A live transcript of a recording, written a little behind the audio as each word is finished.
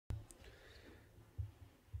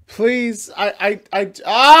Please,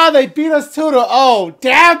 they beat us 2-0.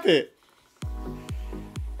 Damn it.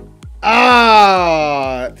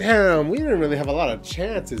 Damn, we didn't really have a lot of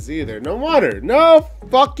chances either. No wonder. No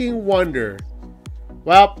fucking wonder.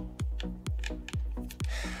 Well,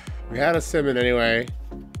 we had a Simon anyway.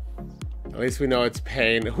 At least we know it's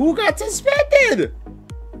pain. Who got suspended?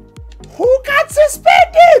 Who got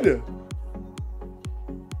suspended?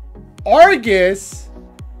 Argus?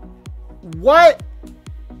 What?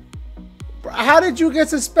 How did you get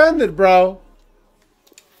suspended, bro?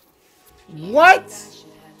 What?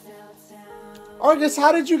 Argus,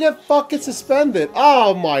 how did you get fucking suspended?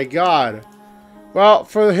 Oh my god. Well,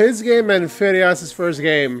 for his game and Phineas's first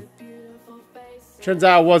game, turns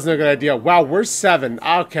out it wasn't a good idea. Wow, we're 7.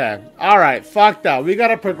 Okay. Alright, fuck that. We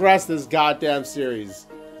gotta progress this goddamn series.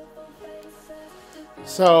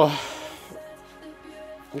 So,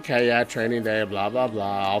 okay, yeah, training day, blah, blah,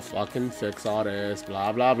 blah. I'll fucking fix all this,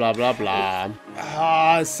 blah, blah, blah, blah,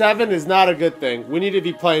 blah. 7 is not a good thing. We need to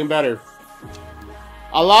be playing better.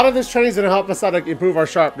 A lot of this training is going to help us out to improve our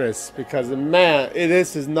sharpness because, man,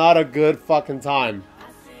 this is not a good fucking time.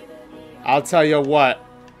 I'll tell you what.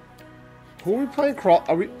 Who are we playing?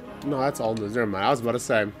 Are we? No, that's Oldham. Never mind. I was about to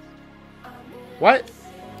say. What?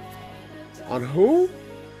 On who?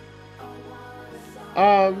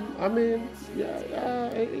 I mean,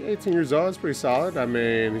 yeah, 18 years old. It's pretty solid. I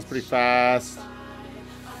mean, he's pretty fast.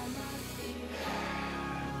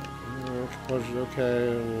 Okay,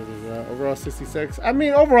 overall 66. I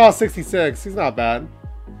mean, overall 66. He's not bad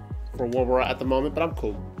for where we're at the moment, but I'm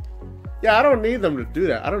cool. Yeah, I don't need them to do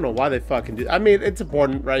that. I don't know why they fucking do. I mean, it's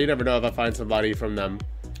important, right? You never know if I find somebody from them,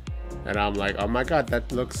 and I'm like, oh my god,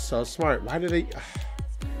 that looks so smart. Why did they?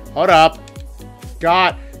 Hold up,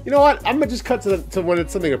 God. You know what? I'm gonna just cut to when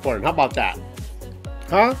it's something important. How about that?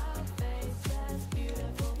 Huh?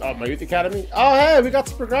 Oh, my youth academy. Oh, hey, we got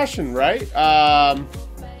some progression, right?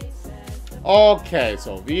 Okay,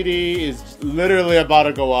 so VD is literally about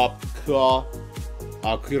to go up. Cool.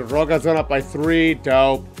 Quiroga's gone up by 3.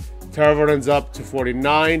 Dope. Tervoden's up to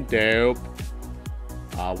 49. Dope.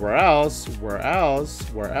 Where else? Where else?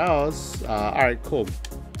 Where else? Alright, cool.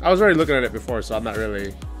 I was already looking at it before, so I'm not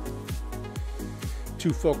really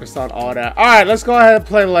too focused on all that. Alright, let's go ahead and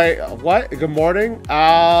play late. What? Good morning.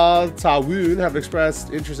 Al Tawun have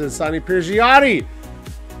expressed interest in signing Piergiati.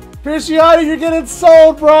 Piergiati, you're getting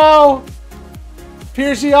sold, bro.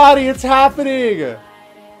 Piergiati, it's happening.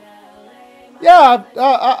 Yeah,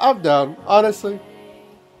 I'm down, honestly.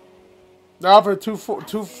 Now for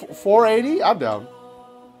 480, I'm down.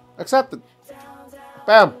 Accepted.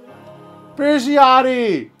 Bam.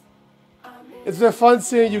 Piergiati. It's been fun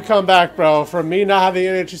seeing you come back, bro. From me not having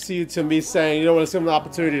any interest in you to me saying, you know what, it's an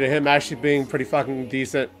opportunity to him actually being pretty fucking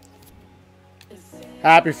decent.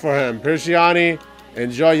 Happy for him. Piergiati,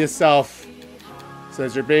 enjoy yourself.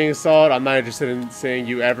 Since you're being sold, I'm not interested in seeing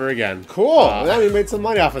you ever again. Cool. Now we made some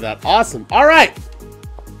money off of that. Awesome. All right.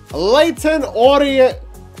 Leyton Orient.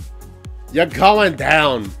 You're going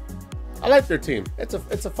down. I like their team. It's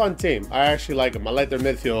a fun team. I actually like them. I like their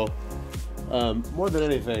midfield more than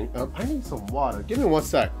anything. I need some water. Give me 1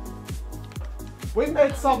 sec. We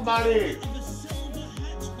made some money.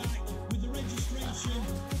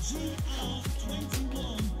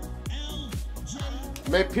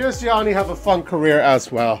 May Piergiati have a fun career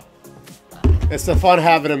as well. It's a fun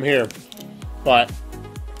having him here. But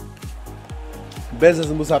business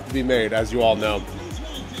moves have to be made, as you all know.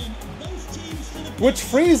 Which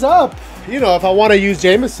frees up, you know, if I want to use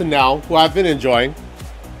Jameson now, who I've been enjoying.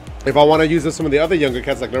 If I want to use some of the other younger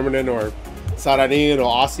cats like Nermanin or Saranin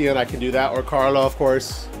or Ossian, I can do that. Or Carlo, of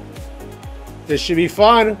course. This should be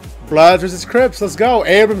fun. Bloods versus Crips. Let's go.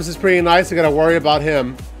 Abrams is pretty nice. I got to worry about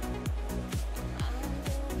him.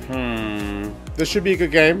 This should be a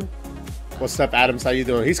good game. What's up, Adams? How you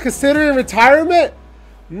doing? He's considering retirement?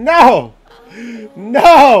 No.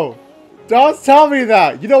 No. Don't tell me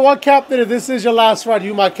that. You know what, Captain? If this is your last run,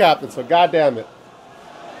 you my captain. So, goddamn it.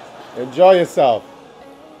 Enjoy yourself.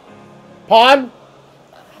 Pawn?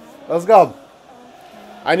 Let's go.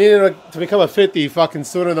 I need him to become a 50 fucking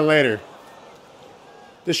sooner than later.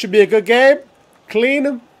 This should be a good game.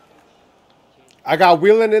 Clean. I got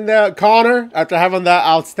Whelan in there, Connor, after having that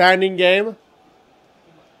outstanding game.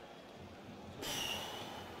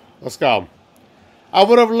 Let's go. I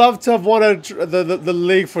would have loved to have won the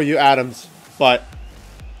league for you, Adams, but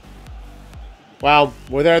well,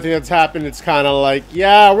 with everything that's happened, it's kind of like,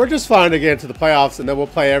 yeah, we're just fine to get into the playoffs, and then we'll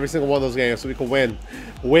play every single one of those games so we can win.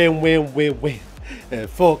 Win, win, win, win. And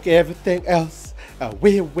fuck everything else.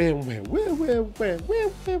 Win, win, win, win, win, win,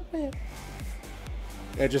 win, win, win.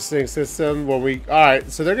 Interesting system where we...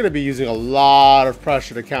 Alright, so they're going to be using a lot of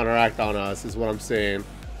pressure to counteract on us, is what I'm saying.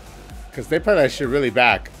 Because they play that shit really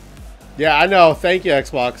back. Yeah, I know. Thank you,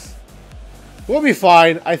 Xbox. We'll be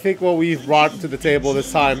fine. I think what we've brought to the table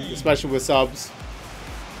this time, especially with subs,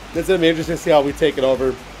 it's going to be interesting to see how we take it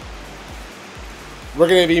over. We're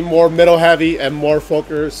going to be more middle heavy and more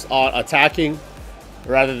focused on attacking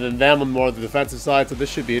rather than them on more the defensive side. So this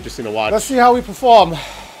should be interesting to watch. Let's see how we perform.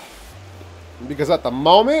 Because at the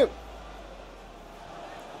moment,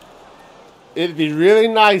 it'd be really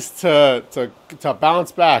nice to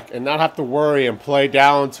bounce back and not have to worry and play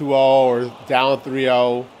down 2-0 or down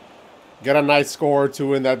 3-0. Get a nice score or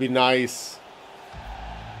two in, that'd be nice.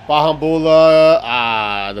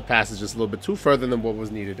 Bahambula, the pass is just a little bit too further than what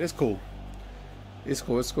was needed. It's cool. It's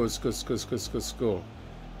cool, it's cool, it's cool, it's cool, it's cool, it's cool, it's cool.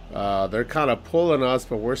 They're kind of pulling us,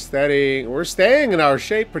 but we're steadying. We're staying in our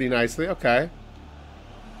shape pretty nicely. Okay.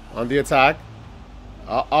 On the attack.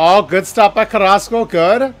 Oh, good stop by Carrasco.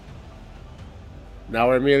 Good. Now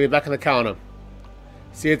we're immediately back in the counter.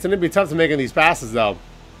 See, it's going to be tough to making these passes, though.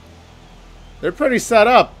 They're pretty set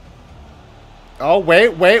up. Oh,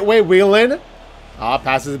 wait. Wheeling.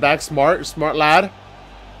 Passes it back. Smart lad.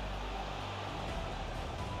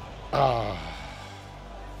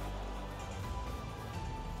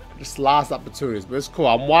 Just lost opportunities, but it's cool.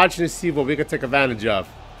 I'm watching to see what we can take advantage of.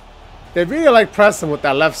 They really like pressing with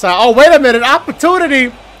that left side. Oh, wait a minute.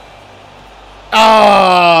 Opportunity.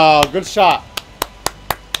 Oh, good shot.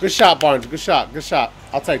 Good shot, Barnes. Good shot. Good shot.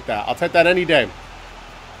 I'll take that. I'll take that any day.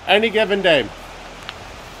 Any given day.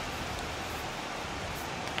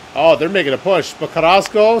 Oh, they're making a push. But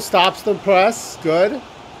Carrasco stops the press. Good.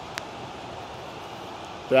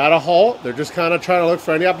 They're at a halt. They're just kind of trying to look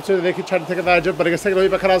for any opportunity they can try to take advantage of. But it gets taken away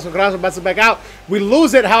by Carrasco. Carrasco bats it back out. We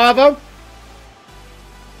lose it, however.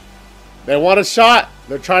 They want a shot.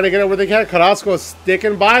 They're trying to get it where they can. Carrasco is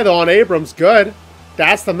sticking by, though, on Abrams. Good.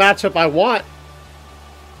 That's the matchup I want.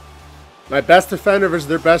 My best defender versus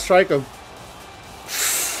their best striker.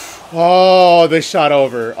 Oh, they shot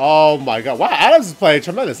over. Oh, my God. Wow, Adams is playing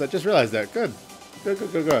tremendous. I just realized that. Good. Good,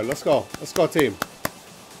 good, good, good. Let's go. Let's go, team.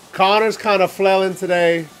 Connor's kind of flailing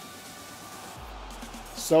today.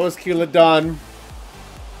 So is Keela Dunn.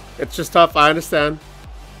 It's just tough, I understand.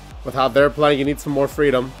 With how they're playing, you need some more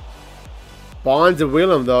freedom. Bonds and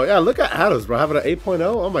Wheelam, though. Yeah, look at Adams, bro. Having an 8.0.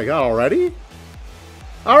 Oh, my God, already?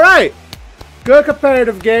 All right. Good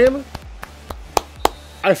competitive game.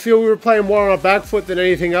 I feel we were playing more on our back foot than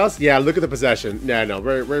anything else. Yeah, look at the possession. Yeah, no,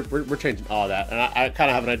 we're changing all that. And I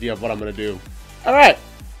kind of have an idea of what I'm going to do. All right.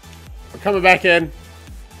 We're coming back in.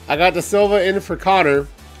 I got De Silva in for Connor.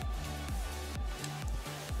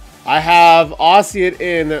 I have Ossian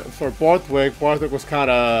in for Borthwick. Borthwick was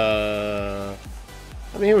kind of...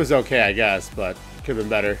 I mean, he was okay, I guess, but could have been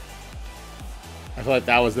better. I feel like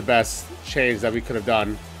that was the best change that we could have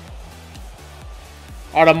done.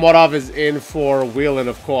 Artemodov is in for Wheelan,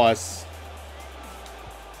 of course.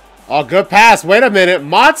 Oh, good pass. Wait a minute.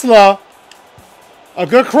 Matzla. A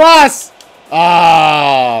good cross.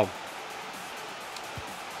 Oh.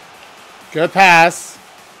 Good pass.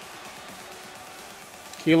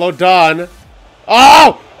 Kilo done.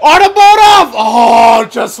 Oh! Artemodov! Oh,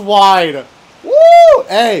 just wide. Woo!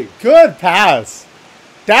 Hey, good pass.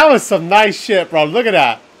 That was some nice shit, bro. Look at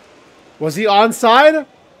that. Was he onside?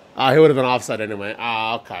 He would have been offside anyway. Okay.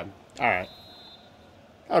 All right.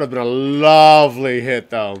 That would have been a lovely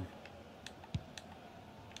hit, though.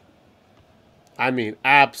 I mean,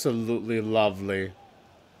 absolutely lovely.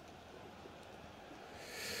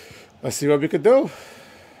 Let's see what we could do.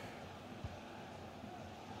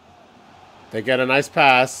 They get a nice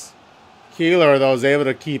pass. Keeler, though, is able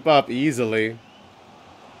to keep up easily.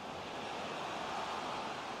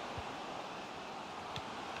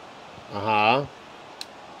 Uh-huh.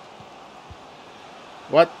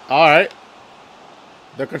 What? All right.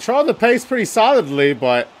 They're controlling the pace pretty solidly,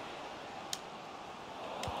 but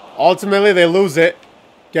ultimately they lose it.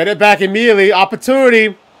 Get it back immediately.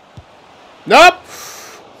 Opportunity. Nope.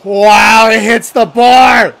 Wow, it hits the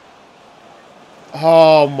bar.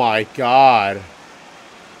 Oh, my God.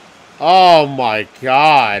 Oh, my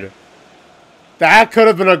God. That could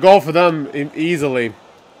have been a goal for them easily.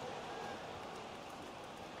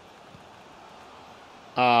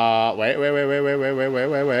 Wait.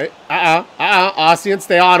 Ossian,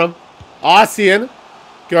 stay on him. Ossian.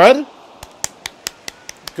 Good.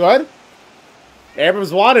 Good.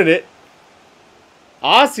 Abrams wanted it.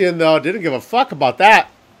 Ossian, though, didn't give a fuck about that.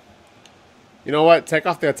 You know what? Take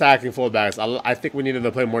off the attacking fullbacks. I think we needed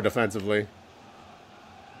to play more defensively.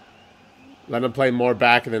 Let them play more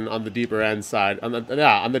back and then on the deeper end side. On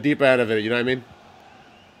the deeper end of it, you know what I mean?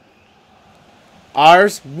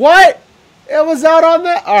 Ours? What? It was out on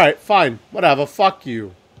that? Alright, fine. Whatever. Fuck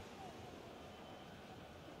you.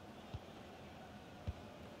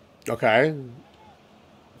 Okay.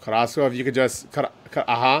 Carrasco, if you could just...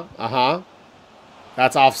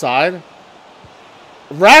 That's offside.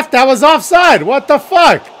 Ref, that was offside. What the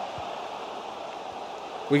fuck?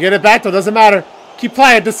 We get it back, though. Doesn't matter. Keep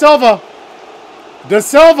playing. De Silva. De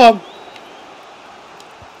Silva.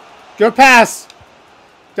 Good pass.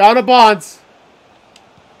 Down to Bonds.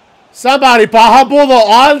 Somebody. Bahambulo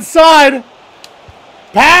onside.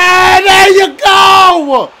 Pan. There you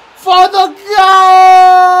go. For the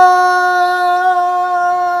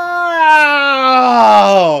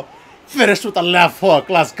goal. Finished with the left hook.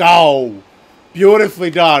 Let's go.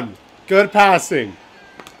 Beautifully done. Good passing.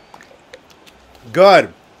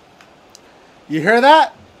 Good. You hear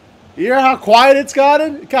that? You hear how quiet it's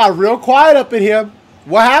gotten? It got real quiet up in here.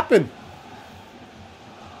 What happened?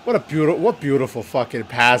 What beautiful fucking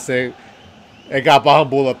passing. It got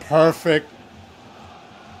Bahambula perfect.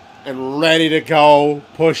 And ready to go.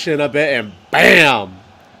 Pushing a bit and bam.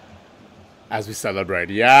 As we celebrate.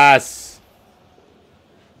 Yes.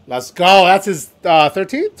 Let's go. That's his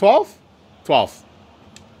 13th? 12th? 12th.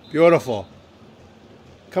 Beautiful.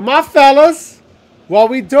 Come on, fellas. What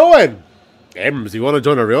we doing? Abrams, you want to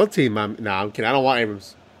join a real team? No, I'm kidding. I don't want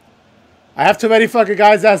Abrams. I have too many fucking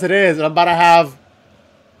guys as it is. And I'm about to have...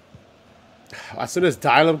 As soon as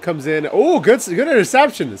Dylan comes in... Oh, good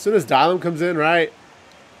interception. As soon as Dylan comes in, right?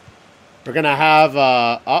 We're going to have...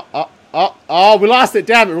 Oh, we lost it.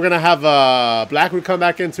 Damn it. We're going to have Blackwood come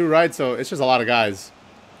back in too, right? So it's just a lot of guys.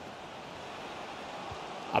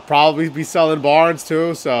 I'll probably be selling Barnes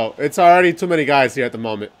too. So it's already too many guys here at the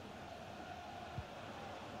moment.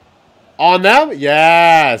 On them?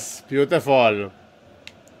 Yes. Beautiful.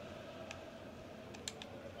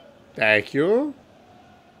 Thank you.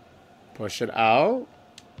 Push it out.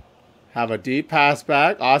 Have a deep pass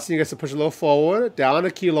back. Austin gets to push a little forward. Down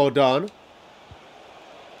a kilo done.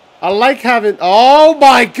 I like having... Oh,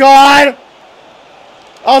 my God.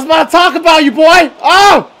 I was about to talk about you, boy.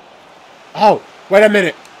 Oh. Oh, wait a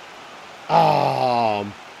minute.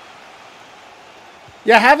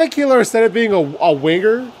 Yeah, having Keeler instead of being a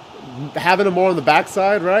winger... Having him more on the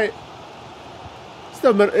backside, right?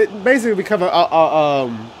 Still, it basically become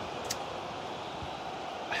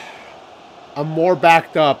a more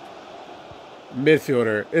backed up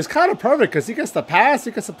midfielder. It's kind of perfect because he gets to pass,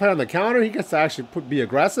 he gets to play on the counter, he gets to actually be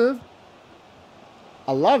aggressive.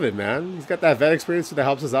 I love it, man. He's got that vet experience that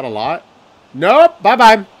helps us out a lot. Nope.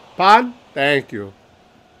 Bye-bye. Pon. Thank you.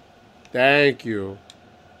 Thank you.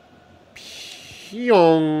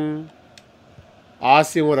 Pyong.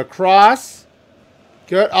 Austin with a cross.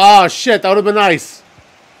 Good. Oh, shit. That would have been nice.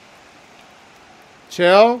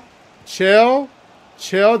 Chill. Chill.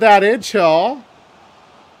 Chill that in. Chill.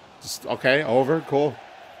 Just, okay. Over. Cool.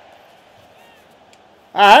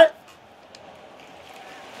 All right.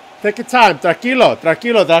 Take your time. Tranquilo.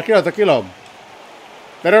 Tranquilo. Tranquilo. Tranquilo.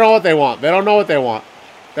 They don't know what they want. They don't know what they want.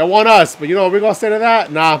 They want us. But you know what we're going to say to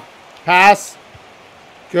that? Nah. Pass.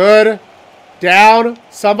 Good. Down.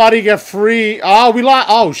 Somebody get free. Oh, we lost.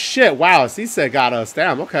 Oh, shit. Wow. Cisse got us.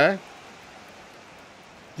 Damn. Okay.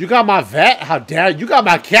 You got my vet? How dare you? You got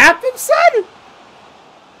my captain, son?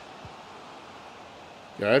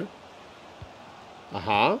 Good.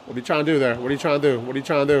 Uh-huh. What are you trying to do there? What are you trying to do? What are you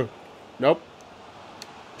trying to do? Nope.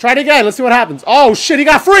 Try it again. Let's see what happens. Oh, shit. He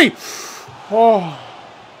got free. Oh.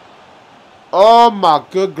 Oh, my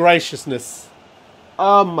good graciousness.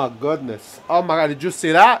 Oh, my goodness. Oh, my God. Did you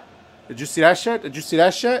see that? Did you see that shit? Did you see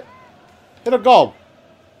that shit? Hit a goal.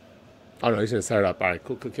 Oh, no. He's going to set it up. All right.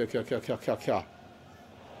 Cool. Cool. Kill.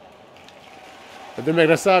 Did they make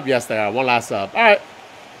this up? Yes, they are. One last sub. All right.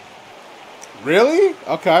 Really?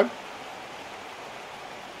 Okay.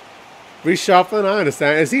 Reshuffling. I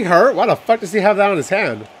understand. Is he hurt? Why the fuck does he have that on his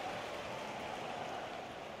hand?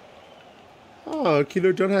 Oh,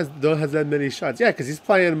 Kilo don't has that many shots. Yeah, because he's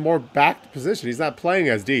playing more back position. He's not playing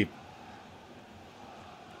as deep.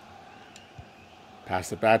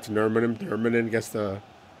 Pass it back to Nurmanen. Nurmanen gets to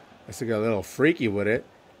get a little freaky with it.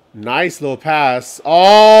 Nice little pass.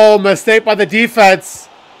 Oh, mistake by the defense.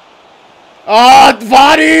 Oh,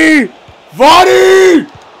 Vadi! Vadi!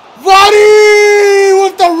 Vadi!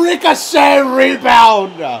 With the ricochet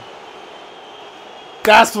rebound.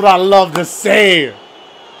 That's what I love to see.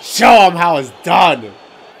 Show him how it's done.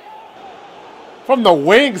 From the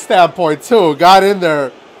wing standpoint, too. Got in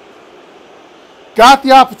there. Got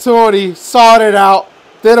the opportunity. Sought it out.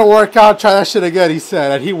 Didn't work out. Try that shit again, he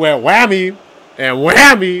said. And he went whammy. And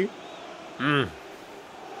whammy.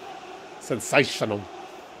 Sensational.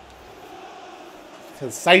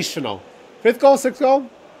 Sensational. 5th goal, 6th goal?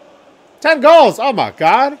 10 goals! Oh my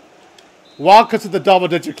god. Welcome to the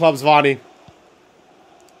double-digit clubs, Vonnie.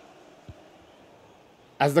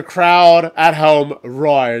 As the crowd at home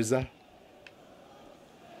roars. Hey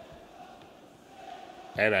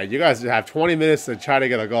man, you guys have 20 minutes to try to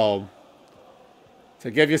get a goal. To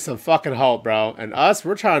give you some fucking hope, bro. And us,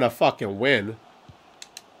 we're trying to fucking win.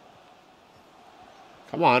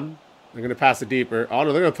 Come on. They're going to pass it deeper. Oh,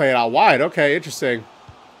 no, they're going to play it out wide. Okay, interesting.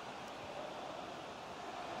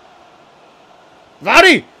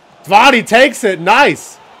 Vonnie! Vonnie takes it.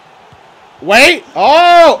 Nice. Wait.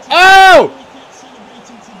 Oh! Oh!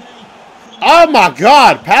 Oh, my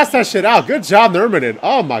God. Pass that shit out. Good job, Nurmanen.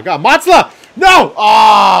 Oh, my God. Matzla! No!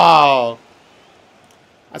 Oh!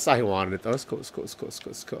 That's how he wanted it, though. It's cool, it's cool, it's cool, it's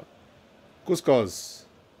cool, it's cool. Cusco's.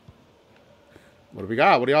 What do we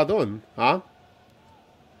got? What are y'all doing? Huh?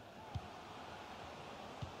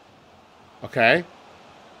 Okay.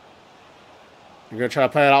 You're going to try to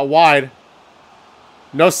play it out wide.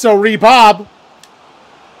 No, sorry, Bob.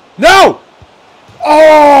 No!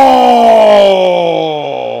 Oh!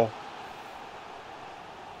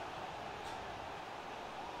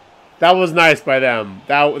 That was nice by them.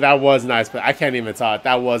 That was nice, but I can't even talk.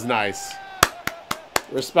 That was nice.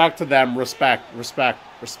 Respect to them. Respect. Respect.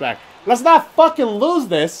 Respect. Let's not fucking lose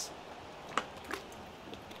this.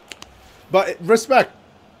 But respect.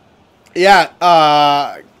 Yeah,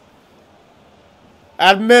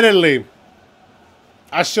 admittedly,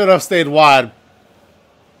 I should have stayed wide.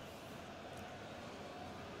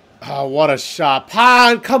 Oh, what a shot.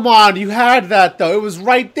 Pan, come on. You had that, though. It was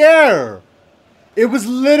right there. It was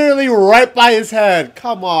literally right by his head.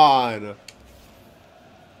 Come on.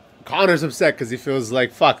 Connor's upset because he feels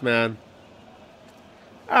like, fuck, man.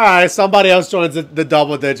 Alright, somebody else joins the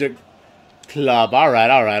double-digit club. Alright,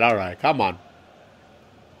 alright, alright. Come on.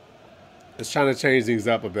 Just trying to change things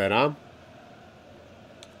up a bit, huh?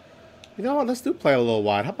 You know what? Let's play a little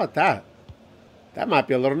wide. How about that? That might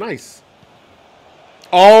be a little nice.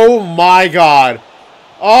 Oh, my God.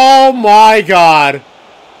 Oh, my God.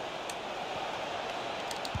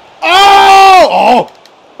 Oh! Oh!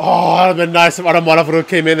 Oh, that would have been nice if Aramonafuru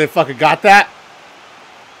came in and fucking got that.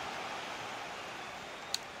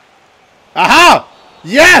 Aha!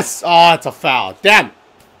 Yes! Oh, it's a foul. Damn it.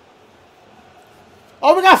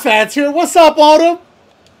 Oh, we got fans here. What's up, Oldham?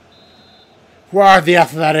 Where are the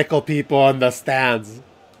athletical people in the stands?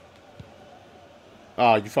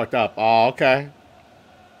 Oh, you fucked up. Oh, okay.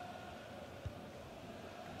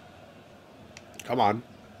 Come on.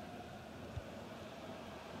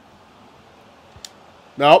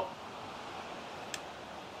 Nope.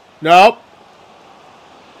 Nope.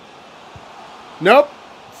 Nope.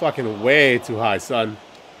 Fucking way too high, son.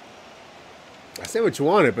 I say what you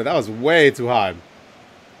wanted, but that was way too high.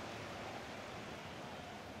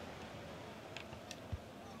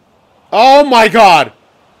 Oh my God.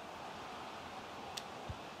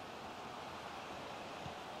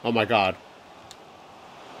 Oh my God.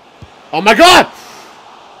 Oh my God.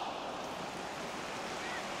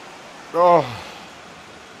 Oh.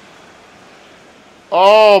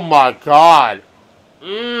 Oh my God.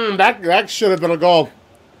 That should have been a goal.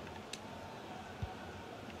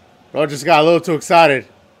 Bro just got a little too excited.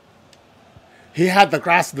 He had the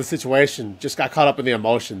grasp of the situation. Just got caught up in the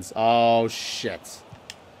emotions. Oh shit.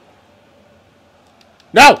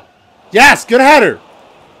 No! Yes! Good header!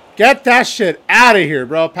 Get that shit out of here,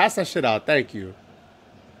 bro. Pass that shit out. Thank you.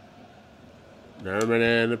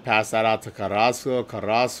 Nurmanen. Pass that out to Carrasco.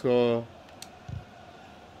 Carrasco.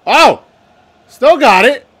 Oh! Still got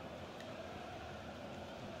it.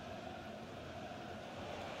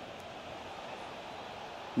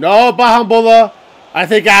 No, Bahambula. I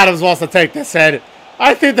think Adams wants to take this head.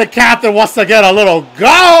 I think the captain wants to get a little go.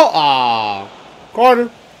 Ah, corner.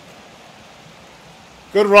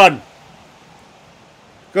 Good run.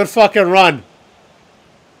 Good fucking run.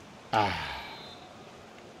 Ah.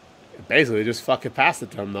 Basically just fucking passed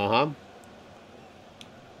it to him though, huh?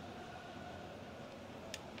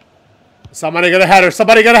 Somebody get a header.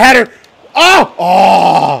 Somebody get a header. Oh!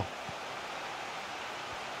 Oh!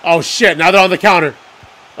 Oh, shit. Now they're on the counter.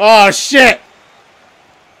 Oh, shit.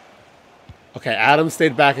 Okay, Adams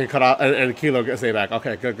stayed back and cut out, and Kilo stayed back.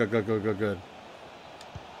 Okay, good, good, good, good, good, good.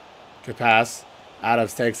 Good pass.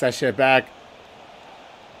 Adams takes that shit back.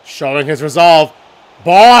 Showing his resolve.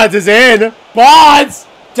 Bonds is in. Bonds!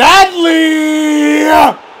 Deadly!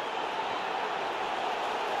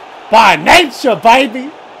 By nature, baby.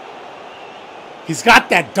 He's got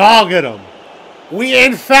that dog in him. We,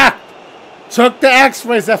 in fact, took the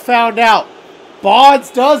x-rays and found out Bonds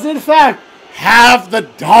does, in fact, have the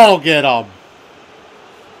dog in him.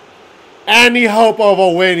 Any hope of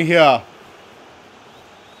a win here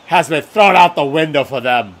has been thrown out the window for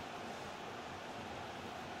them.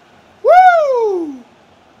 Woo!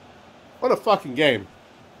 What a fucking game.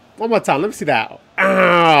 One more time. Let me see that.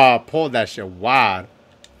 Ah, pulled that shit wide.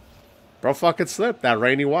 Bro fucking slipped that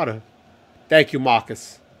rainy water. Thank you,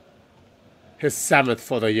 Marcus. His 7th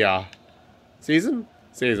for the year. Season?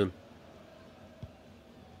 Season.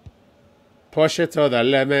 Push it to the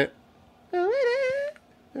limit.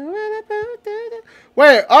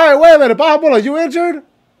 Wait, alright, wait a minute. Bob, are you injured?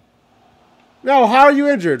 No, how are you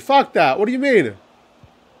injured? Fuck that. What do you mean?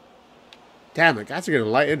 Damn it, guys are getting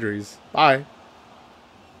light injuries. Bye.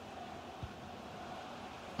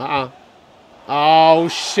 Oh,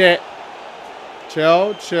 shit.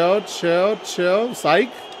 Chill, chill, chill, chill.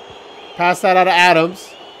 Psych. Pass that out of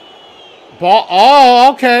Adams. Ball.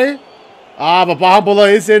 Oh, okay. Ah, but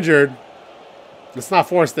Bahambula is injured. Let's not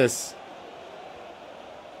force this.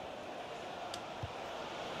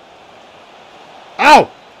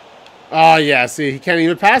 Ow! Oh, yeah, see, he can't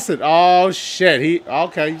even pass it. Oh, shit.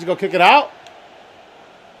 Okay, you just go kick it out?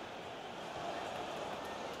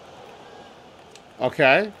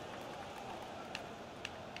 Okay.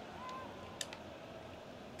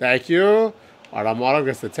 Thank you. Aramaro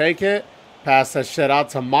gets to take it. Pass that shit out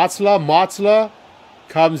to Matzla. Matzla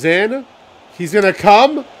comes in. He's going to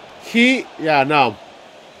come. Yeah, no.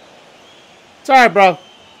 It's all right, bro.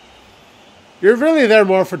 You're really there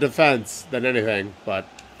more for defense than anything, but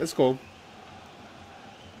it's cool.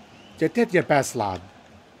 You did your best, lad.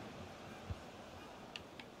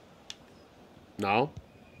 No.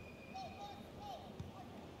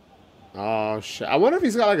 Oh, shit. I wonder if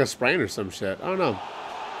he's got like a sprain or some shit. I don't know.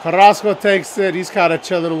 Carrasco takes it. He's kind of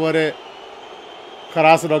chilling with it.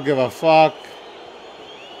 Carrasco don't give a fuck.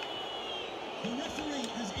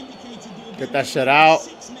 Get that shit out.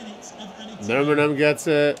 Nermanum gets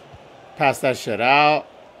it. Pass that shit out.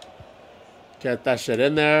 Get that shit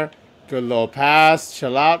in there. Good little pass.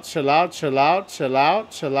 Chill out, chill out, chill out, chill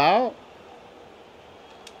out, chill out.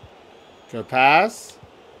 Good pass.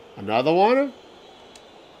 Another one.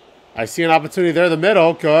 I see an opportunity there in the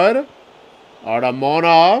middle. Good.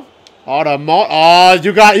 Artamonov. Oh,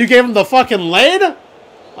 you gave him the fucking lane?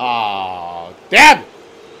 Oh, damn.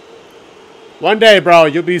 One day, bro,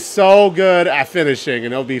 you'll be so good at finishing,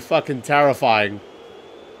 and it'll be fucking terrifying.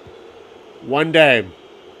 One day.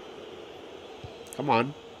 Come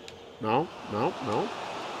on. No, no, no.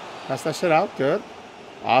 Pass that shit out. Good.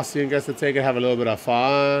 Austin gets to take it, have a little bit of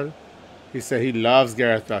fun. He said he loves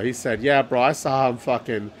Gareth, though. He said, yeah, bro, I saw him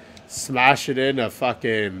fucking smash it in a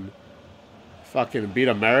fucking beat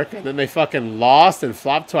America. And then they fucking lost and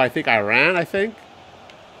flopped to, I think, Iran, I think.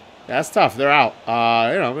 Yeah, that's tough. They're out.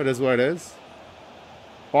 You know, it is what it is.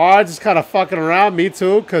 Bar just kind of fucking around. Me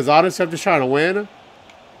too, because honestly, I'm just trying to win.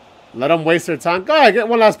 Let them waste their time. Go ahead, get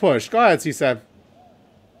one last push. Go ahead, C-Seb.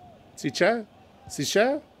 C-Che?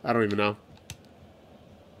 C-Che? I don't even know.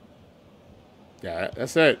 Yeah,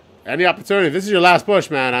 that's it. Any opportunity. This is your last push,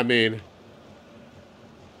 man. I mean,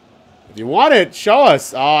 if you want it, show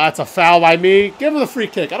us. Oh, that's a foul by me. Give him the free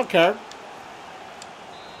kick. I don't care.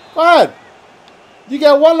 Go ahead. You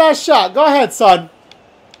get one last shot. Go ahead, son.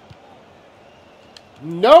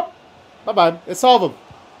 Nope. Bye-bye. It's over.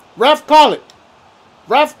 Ref, call it.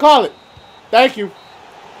 Ref, call it. Thank you.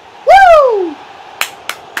 Woo!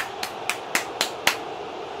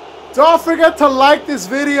 Don't forget to like this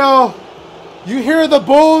video. You hear the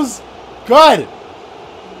boos? Good.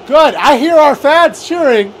 Good. I hear our fans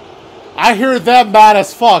cheering. I hear them mad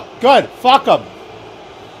as fuck. Good. Fuck them.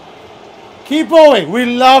 Keep going. We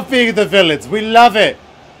love being the villains. We love it.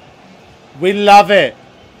 We love it.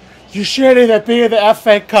 You shouldn't even be in the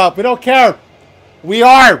FA Cup. We don't care. We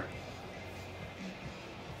are.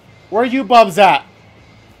 Where are you bums at?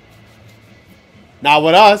 Not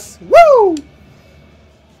with us. Woo!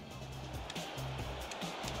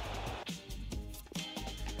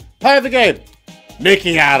 Play of the game.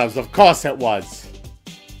 Nicky Adams. Of course it was.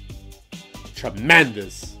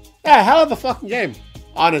 Tremendous. Yeah, hell of a fucking game.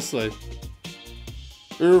 Honestly.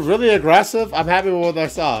 We were really aggressive. I'm happy with what I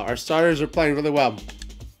saw. Our starters are playing really well.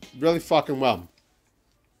 Really fucking well.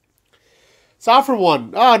 Saw for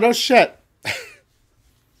one. Oh, no shit.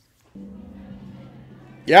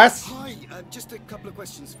 Yes? Hi, just a couple of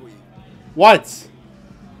questions for you. What?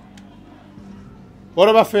 What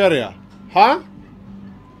about Feria? Huh?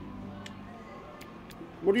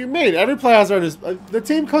 What do you mean? Every player has earned his... the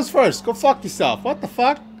team comes first. Go fuck yourself. What the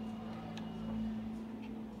fuck?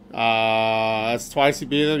 That's twice you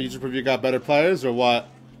beat them. You just prove you got better players or what?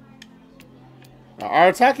 Our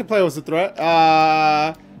attacking play was a threat.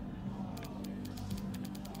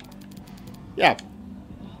 Yeah.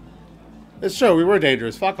 It's true. We were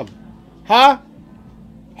dangerous. Fuck them. Huh?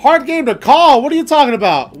 Hard game to call. What are you talking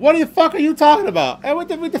about? What the fuck are you talking about? And we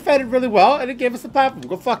defended really well, and it gave us the platform.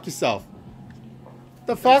 Go fuck yourself.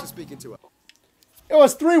 The fuck? Speaking to her. It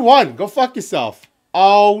was 3-1. Go fuck yourself.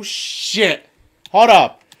 Oh, shit. Hold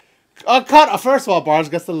up. First of all, Barnes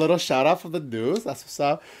gets a little shout out for the news. That's what's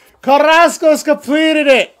up. Carrasco's completed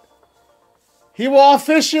it. He will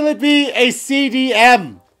officially be a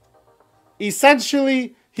CDM.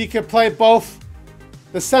 Essentially, he can play both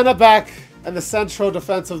the center back and the central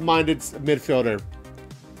defensive-minded midfielder.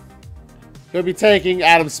 He'll be taking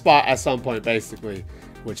Adam's spot at some point, basically,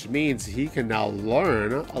 which means he can now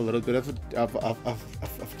learn a little bit of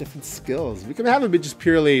different skills. We can have him be just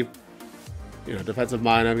purely, you know,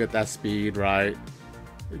 defensive-minded, get that speed, right?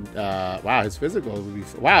 Wow, his physical would be...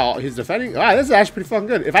 Wow, his defending... Wow, this is actually pretty fucking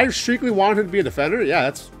good. If I strictly wanted him to be a defender, yeah,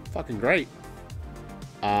 that's fucking great.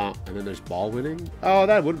 And then there's ball winning. Oh,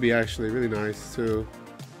 that would be actually really nice, too.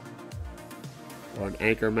 Or an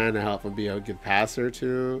anchor man to help him be a good passer,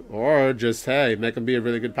 too. Or just, hey, make him be a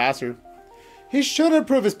really good passer. He should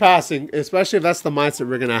improve his passing, especially if that's the mindset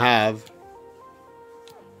we're going to have.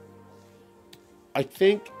 I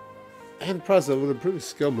think... And President would improve his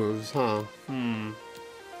skill moves, huh?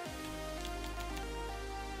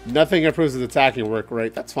 Nothing improves his attacking work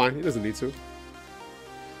rate. That's fine. He doesn't need to.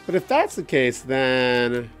 But if that's the case,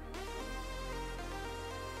 then...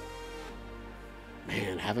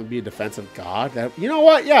 Man, have him be a defensive god? You know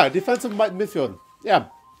what? Yeah, defensive midfield. Yeah.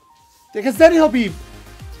 Because then he'll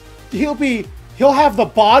have the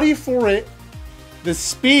body for it, the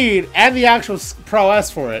speed, and the actual prowess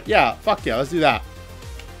for it. Yeah, fuck yeah, let's do that.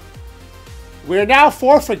 We're now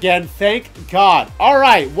fourth again, thank God. All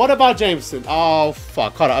right, what about Jameson? Oh,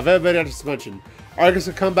 fuck. Hold on, I've everybody just mentioned. Argus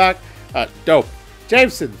will come back. Dope.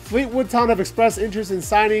 Jameson, Fleetwood Town have expressed interest in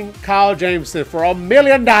signing Kyle Jameson for $1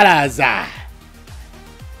 million.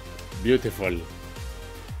 Beautiful.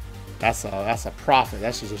 That's a profit.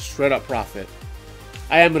 That's just a straight up profit.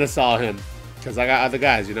 I am gonna sell him because I got other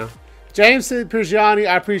guys, you know. Jameson, Pergiani,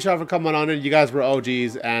 I appreciate you for coming on in. You guys were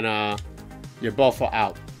OGs, and you're both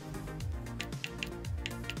out.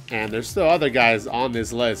 And there's still other guys on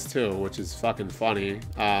this list too, which is fucking funny.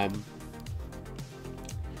 Dylan,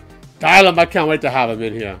 I can't wait to have him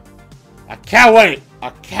in here. I can't wait. I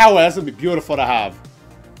can't wait. That's gonna be beautiful to have.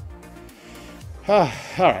 All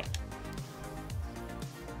right.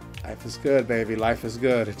 Life is good, baby. Life is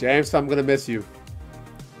good. James, I'm gonna miss you.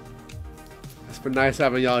 It's been nice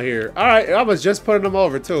having y'all here. All right, I was just putting them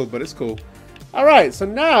over too, but it's cool. All right, so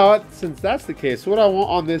now since that's the case, what I want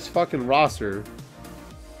on this fucking roster?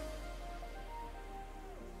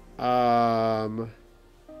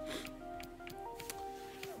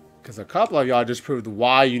 Because a couple of y'all just proved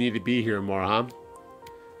why you need to be here more, huh?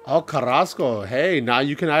 Oh, Carrasco. Hey, now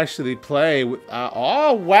you can actually play with...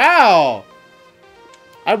 oh, wow.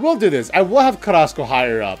 I will do this. I will have Carrasco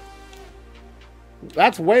higher up.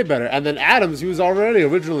 That's way better. And then Adams, he was already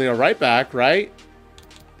originally a right back, right?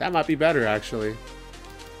 That might be better, actually.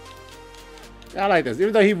 Yeah, I like this.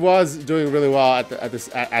 Even though he was doing really well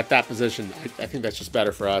at that position, I think that's just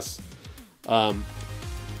better for us. I'm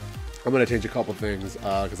going to change a couple things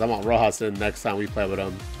because I want Rojas in next time we play with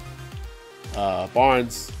him.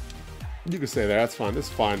 Barnes, you can stay there. That's fine. This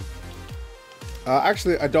is fine.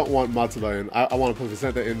 Actually, I don't want Matsula in. I want to put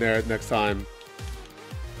Vicente in there next time.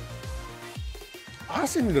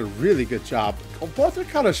 Austin did a really good job. Both are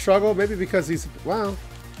kind of struggle, maybe because he's... Well...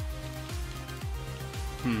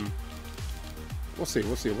 We'll see.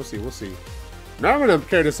 Norman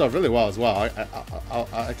carried himself really well as well.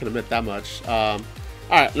 I can admit that much. All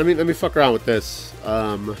right, let me fuck around with this.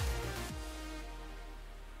 Oh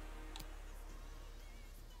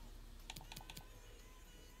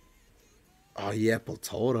yeah,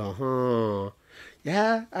 Peltoda, huh?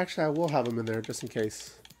 Yeah, actually, I will have him in there just in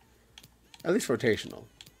case. At least rotational.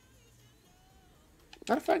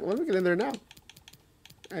 Matter of fact, let me get in there now.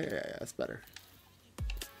 Yeah, that's better.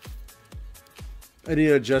 I need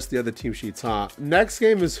to adjust the other team sheets, huh? Next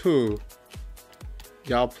game is who?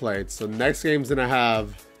 Y'all played. So next game's gonna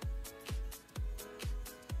have...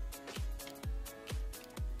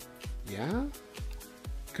 Yeah?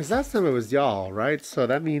 Because last time it was y'all, right? So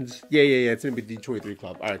that means... Yeah. It's gonna be D23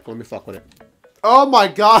 Club. Alright, let me fuck with it. Oh my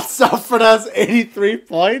god, Salford has 83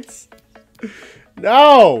 points?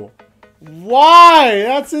 No! Why?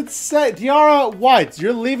 That's insane. Diarra White,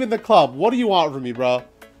 you're leaving the club. What do you want from me, bro?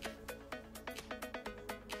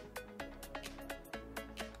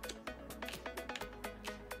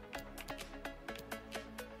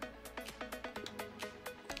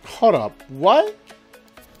 Hold up. What?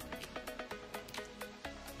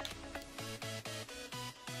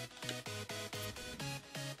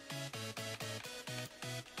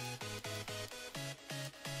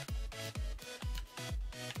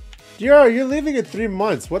 You're leaving in 3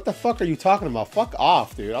 months. What the fuck are you talking about? Fuck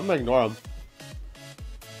off, dude. I'm gonna ignore him.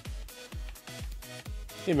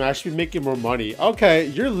 Hey man, I should be making more money. Okay,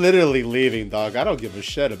 you're literally leaving, dog. I don't give a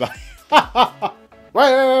shit about you.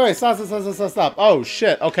 Wait. Stop. Oh,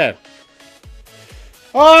 shit. Okay.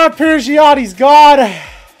 Oh, Persiotti's gone.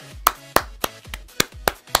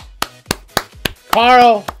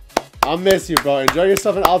 Carl, I'll miss you, bro. Enjoy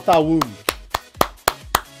yourself in Altawun.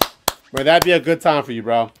 May that be a good time for you,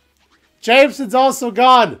 bro. Jameson's also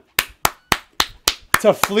gone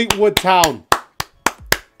to Fleetwood Town.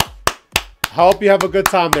 I hope you have a good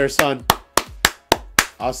time there, son.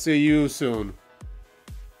 I'll see you soon.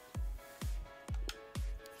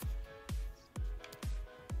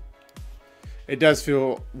 It does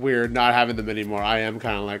feel weird not having them anymore. I am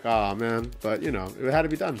kind of like, oh, man. But, you know, it had to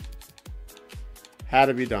be done. Had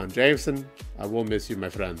to be done. Jameson, I will miss you, my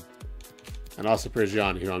friend. And also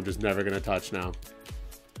Prigiani, who I'm just never going to touch now.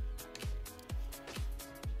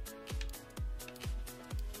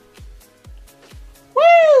 Woo!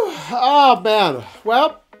 Oh, man.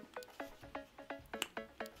 Well,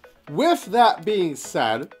 with that being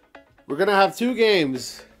said, we're going to have 2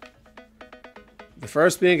 games. The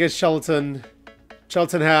first being against Cheltenham Town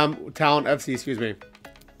FC, excuse me.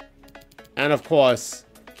 And, of course,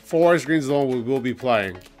 Forest Green Zone we will be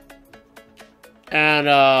playing. And,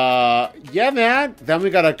 yeah, man. Then we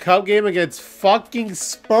got a cup game against fucking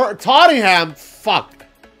Tottenham. Fuck.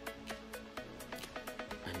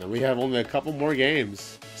 And then we have only a couple more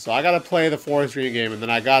games. So I gotta play the Forest Green game. And then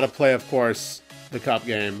I gotta play, of course, the cup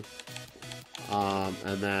game.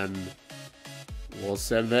 And then we'll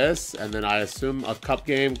send this. And then I assume a cup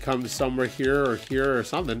game comes somewhere here or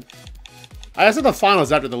something. I guess the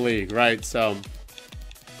finals after the league, right? So,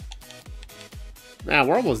 man,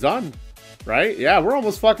 we're almost done. Right? Yeah, we're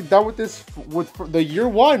almost fucking done with this, with the year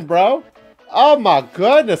 1, bro. Oh my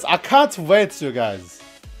goodness. I can't wait, you guys.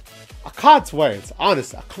 I can't wait.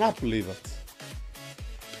 Honestly, I cannot believe it.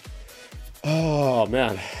 Oh,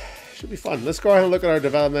 man. Should be fun. Let's go ahead and look at our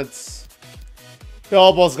developments.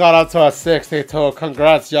 Bilbo's got up to a 62.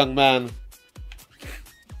 Congrats, young man.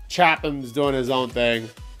 Chapman's doing his own thing.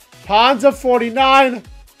 Ponza 49.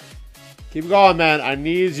 Keep going, man. I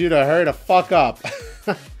need you to hurry the fuck up.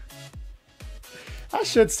 I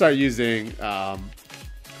should start using,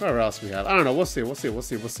 whatever else we have. I don't know. We'll see.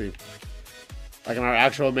 Like in our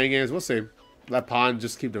actual main games, we'll see. Let Pond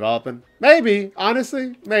just keep developing. Maybe.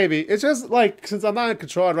 Honestly, maybe. It's just like, since I'm not in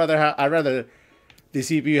control, I'd rather the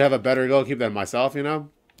CPU have a better goalkeeper than myself, you know?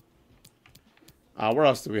 Where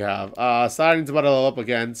else do we have? Siding's about to level up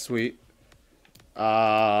again. Sweet.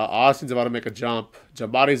 Austin's about to make a jump.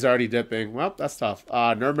 Jambati's already dipping. Well, that's tough.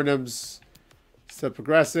 Nurmanim's still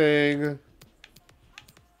progressing.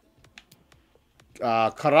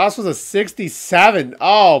 Carras was a 67.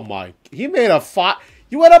 Oh my. He made a 5.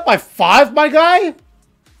 You went up by 5, my guy?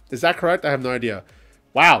 Is that correct? I have no idea.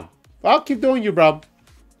 Wow. Well, keep doing you, bro.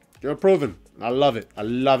 You're improving. I love it. I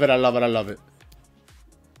love it.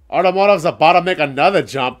 Automotive's about to make another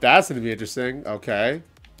jump. That's going to be interesting. Okay.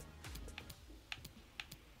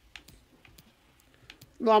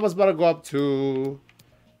 Llama's about to go up 2.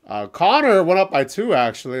 Connor went up by 2,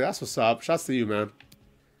 actually. That's what's up. Shouts to you, man.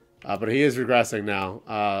 But he is regressing now.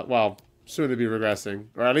 Well, soon to be regressing.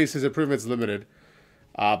 Or at least his improvement's limited.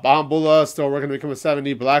 Bambula still working to become a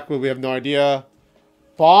 70. Blackwood, we have no idea.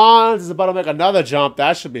 Bonds is about to make another jump.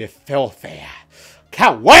 That should be filthy.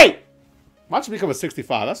 Can't wait! Watch him become a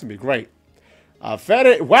 65. That's going to be great.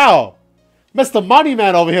 Fed wow. Mr.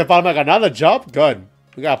 Moneyman over here about to make another jump. Good.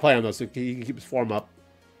 We got to play him, though, so he can keep his form up.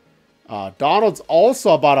 Donald's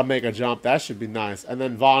also about to make a jump. That should be nice. And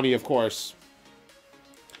then Vonnie, of course.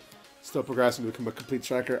 Still progressing to become a complete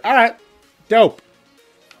striker. All right. Dope.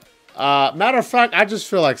 Matter of fact, I just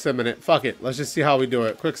feel like simming it. Fuck it. Let's just see how we do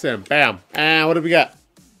it. Quick sim. Bam. And what did we get?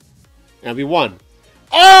 And we won.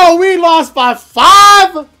 Oh, we lost by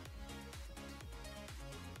 5?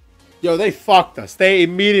 Yo, they fucked us. They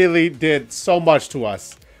immediately did so much to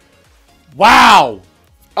us. Wow.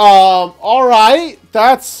 All right.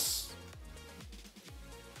 That's...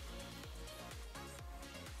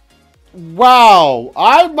 Wow,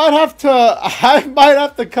 I might have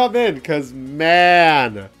to come in, cause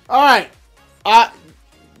man. All right,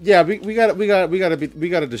 yeah, we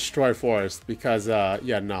gotta destroy Forest because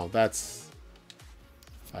yeah, no, that's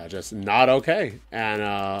just not okay,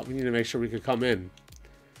 and we need to make sure we can come in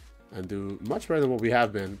and do much better than what we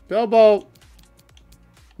have been. Bilbo,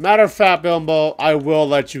 matter of fact, Bilbo, I will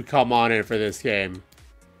let you come on in for this game.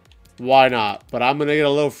 Why not? But I'm gonna get a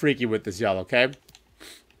little freaky with this yellow, okay?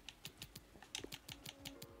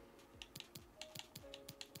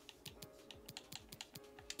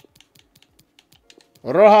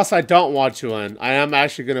 Rojas, I don't want you in. I am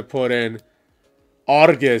actually going to put in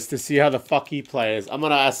Argus to see how the fuck he plays. I'm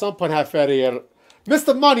going to at some point have Ferrier,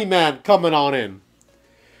 Mr. Money Man, coming on in.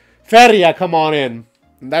 Ferrier, come on in.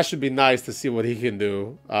 And that should be nice to see what he can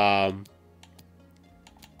do.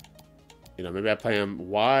 You know, maybe I play him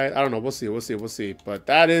wide. I don't know. We'll see. We'll see. We'll see. But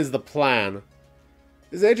that is the plan.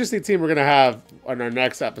 It's an interesting team we're going to have on our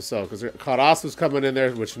next episode. Because Carrasco's coming in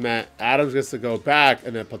there, which meant Adams gets to go back.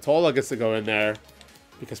 And then Patola gets to go in there.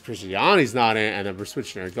 Because Prisciani's not in. And then we're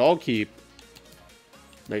switching our goalkeep.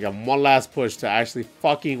 Making one last push to actually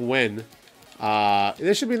fucking win.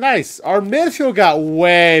 This should be nice. Our midfield got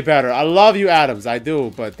way better. I love you, Adams. I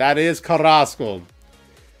do. But that is Carrasco.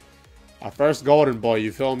 Our first golden boy,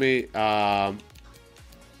 you feel me? Yeah,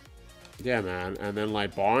 man. And then,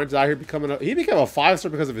 like, Barnes out here becoming he became a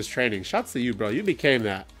 5-star because of his training. Shouts to you, bro. You became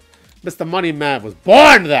that. Mr. Money Man was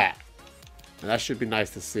born that. And that should be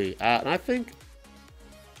nice to see. And I think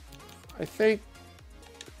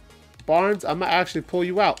Barnes, I'm going to actually pull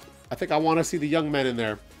you out. I think I want to see the young men in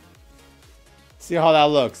there. See how that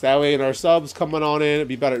looks. That way, in our subs coming on in, it'd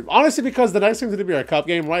be better. Honestly, because the next thing's going to be our cup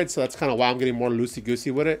game, right? So that's kind of why I'm getting more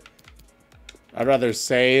loosey-goosey with it. I'd rather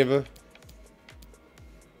save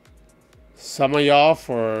some of y'all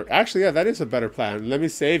for... Actually, yeah, that is a better plan. Let me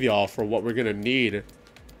save y'all for what we're going to need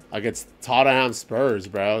against Tottenham Spurs,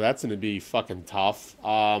 bro. That's going to be fucking tough.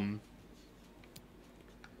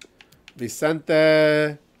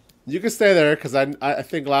 Vicente... You can stay there, because I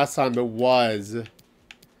think last time it was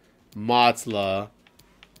Matzla.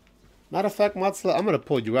 Matter of fact, Matzla, I'm going to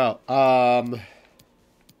pull you out.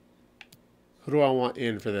 Who do I want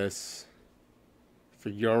in for this? For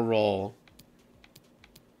your role.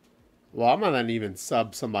 Well, I'm not going to even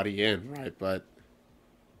sub somebody in, right? But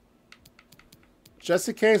just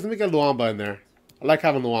in case, let me get Luamba in there. I like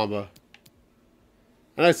having Luamba.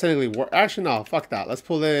 I know it's technically work. Actually, no. Fuck that. Let's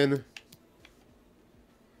pull in...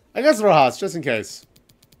 I guess Rojas, just in case.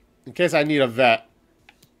 In case I need a vet.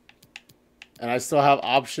 And I still have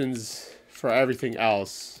options for everything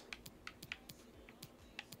else.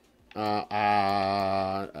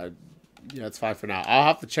 Yeah, it's fine for now. I'll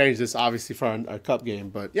have to change this, obviously, for a cup game.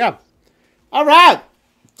 But, yeah. All right.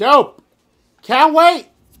 Dope. Can't wait.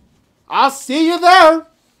 I'll see you there.